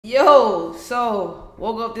Yo, so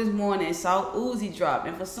woke up this morning, saw Uzi drop,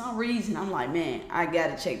 and for some reason I'm like, man, I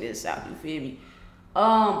gotta check this out. You feel me?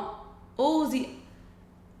 Uzi,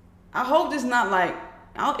 I hope this not like,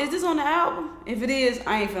 is this on the album? If it is,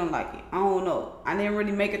 I ain't feeling like it. I don't know. I didn't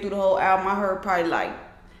really make it through the whole album. I heard probably like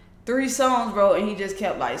 3 songs, bro, and he just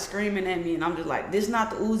kept like screaming at me, and I'm just like, this not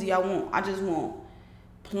the Uzi I want. I just want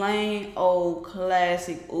plain old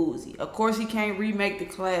classic Uzi. Of course, he can't remake the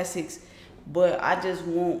classics. But I just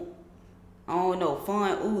want, I don't know,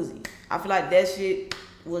 fun Uzi. I feel like that shit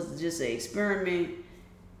was just an experiment.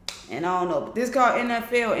 And I don't know. But this called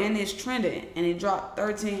NFL and it's trending. And it dropped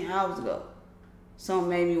 13 hours ago. Something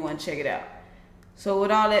made me want to check it out. So with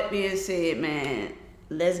all that being said, man,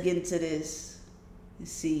 let's get into this and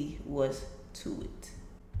see what's to it.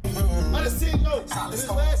 I done seen, in this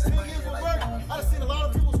last 10 years of work, I done seen a lot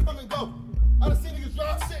of people come and go. I done seen niggas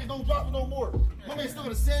drop shit and don't drop it no more. My man still got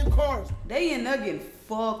the same cars. They in there getting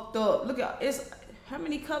fucked up. Look at it's how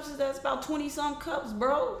many cups is that? It's about 20-some cups,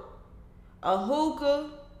 bro. A hookah,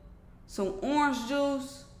 some orange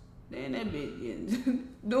juice. Then that bitch getting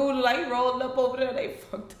dude like rolled up over there. They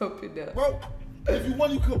fucked up in there. Bro, if you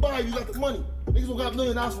want, you could buy. You got the money. Niggas don't got $1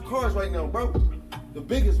 million for cars right now, bro. The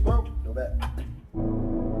biggest, bro. No bad.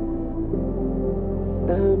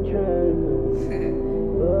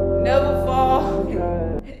 Never fall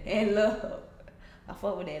in love. I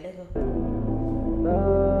fuck with that. Let's go.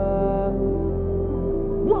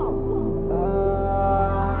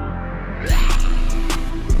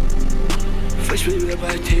 Fresh we whip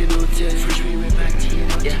out 10 on 10. Fresh we whip out 10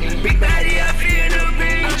 on 10. Yeah. Big body, I feel the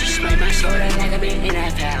beat. I just made my soda like I'm in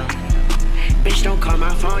NFL. Bitch, don't call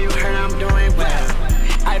my phone, you heard I'm doing well.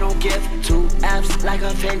 I don't give 2 F's like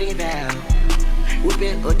a Fendi bell.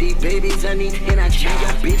 Whipping all these babies I need, and I change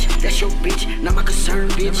your bitch. That's your bitch, not my concern,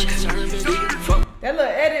 bitch. That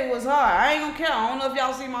little edit was hard. I ain't gonna care. I don't know if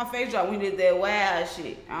y'all see my face drop. We did that wild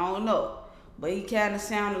shit. I don't know. But he kind of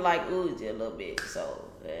sounded like Uzi a little bit. So,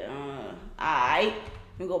 alright.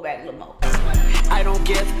 Let me go back a little more. I don't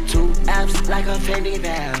give 2 F's like a Fendi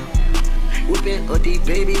bell. Whipping all these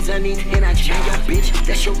babies I need, and I change your bitch.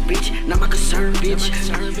 That's your bitch, not my concern, bitch.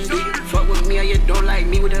 Fuck with me or you don't like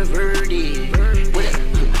me with a verdict.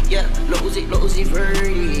 Yeah, Losey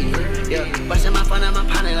Verdi. Yeah, bustin' my fun and my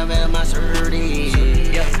pilot, I'm at my surdy.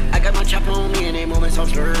 Yeah, I got my chop on me and they moving so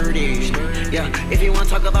sturdy. Yeah, if you wanna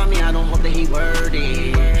talk about me, I don't hope that he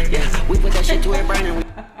wordy. Yeah, we put that shit to a brain and we.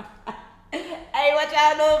 Hey, what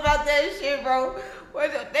y'all know about that shit, bro?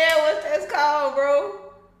 What's that called, bro?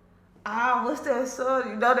 What's that song?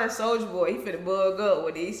 You know that Soulja Boy, he finna bug up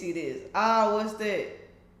when he see this. What's that?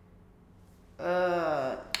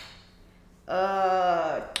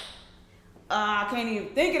 I can't even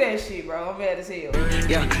think of that shit, bro. I'm mad as hell.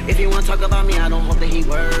 Yeah, if you wanna talk about me, I don't hope that he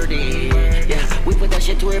wordy. Yeah, we put that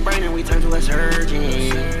shit to a brain and we turn to a surgeon.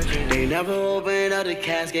 They never opened up the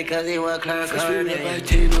casket cause they were clear. Fresh we whip out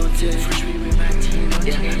 10 on 10. Fresh we whip out 10 on 10.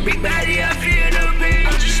 Yeah, big body, I feel the beat.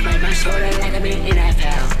 I just made my soda like I'm in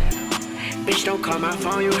NFL. Bitch, don't call my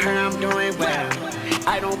phone, you heard I'm doing well.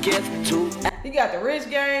 I don't give 2. He got the rich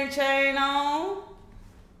gang chain on.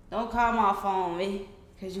 Don't call my phone, me,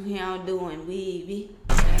 cause you hear I'm doing weedy.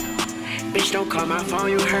 Bitch, don't call my phone,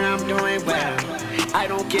 you heard I'm doing well. I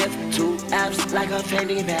don't give 2 F's like a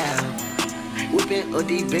Fendi bell. Whipping all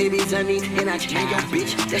these babies I need, and I change your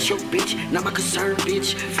bitch. That's your bitch, not my concern,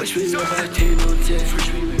 bitch. Fresh we whip out 10 on 10. Fresh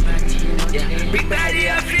we whip out 10 on 10. Yeah, big body,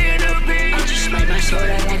 I feel the beat. I just made my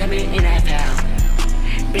soda like I'm in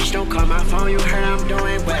NFL. Bitch, don't call my phone, you heard I'm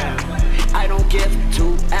doing well. I don't give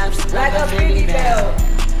 2 F's like a Fendi bell.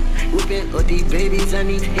 Whipping all these babies I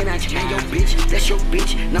need, and I change your bitch. That's your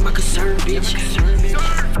bitch, not my concern, bitch.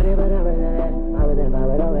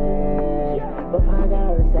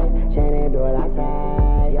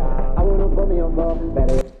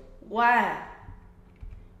 Why?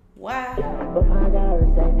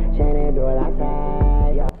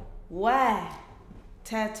 Why?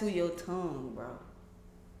 Tattoo your tongue, bro.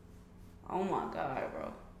 Oh my God,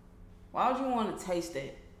 bro. Why would you want to taste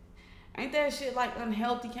that? Ain't that shit like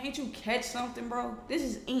unhealthy? Can't you catch something, bro? This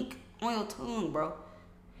is ink on your tongue, bro.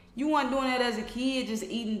 You weren't doing that as a kid, just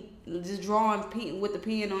eating, just drawing with the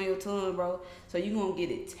pen on your tongue, bro. So you gonna get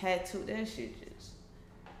it tattooed. That shit just,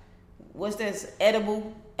 what's that?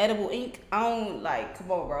 Edible ink? I don't like,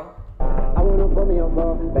 come on, bro. I wanna put me on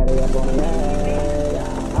ball, better up on me.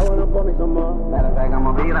 I wanna put me some more, matter of fact,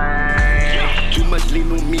 I'ma be like. Too much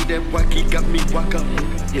lean on me, that wacky got me walk up.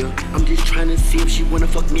 Yeah, I'm just trying to see if she wanna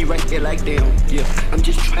fuck me right there like damn. Yeah, I'm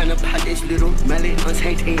just trying to pop this little mallet on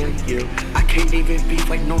Satan. Yeah, I can't even beef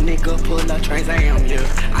like no nigga pull a Trans Am.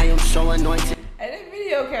 Yeah, I am so anointed. Hey, that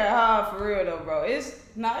video kinda hard for real though, bro. It's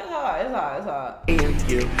Nah, it's hard. It's hard. It's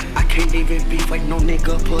hard. I can't even beef with no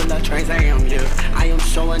nigga pull up trains. I am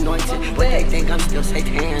so anointed, but they think I'm still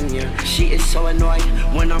Satan. She is so annoyed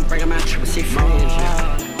when I'm bringing my triple C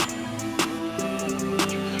friends.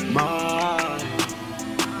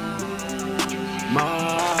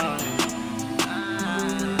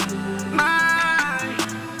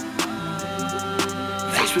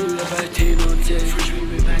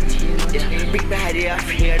 Big body, I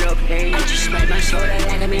feel the pain. I just smacked my shoulder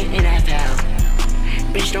like I'm in NFL.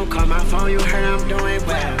 Bitch, don't call my phone, you heard I'm doing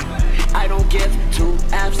well. I don't give two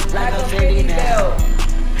F's like a Fetty Bell.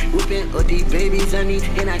 Whipping all these babies underneath,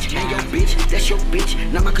 and I change your bitch. That's your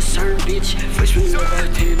bitch, not my concern, bitch. First we live by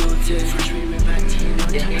 10 on 10. First we live by 10 on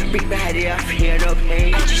 10. Big body, I feel the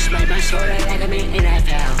pain. I just smacked my shoulder like I'm in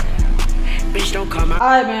NFL. Bitch, don't call my.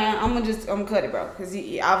 Alright, man, I'm gonna cut it, bro, cause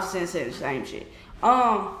he obviously said the same shit.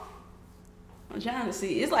 I'm trying to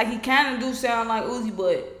see. It's like he kind of do sound like Uzi,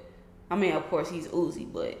 but I mean, of course he's Uzi,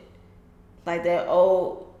 but like that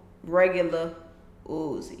old regular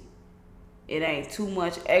Uzi. It ain't too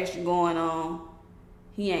much extra going on.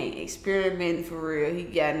 He ain't experimenting for real. He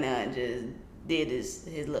got nothing, just did his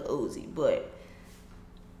little Uzi, but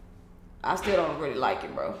I still don't really like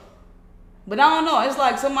it, bro. But I don't know. It's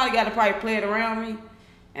like somebody got to probably play it around me,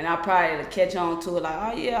 and I probably catch on to it.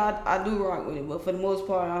 Like, oh yeah, I do rock with it. But for the most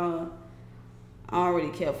part, I don't really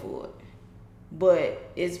care for it.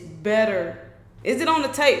 But it's better. Is it on the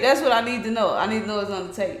tape? That's what I need to know. I need to know it's on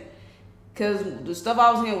the tape. Because the stuff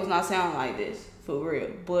I was hearing was not sounding like this. For real.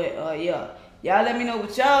 But, yeah. Y'all let me know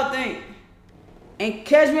what y'all think. And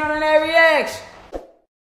catch me on that reaction.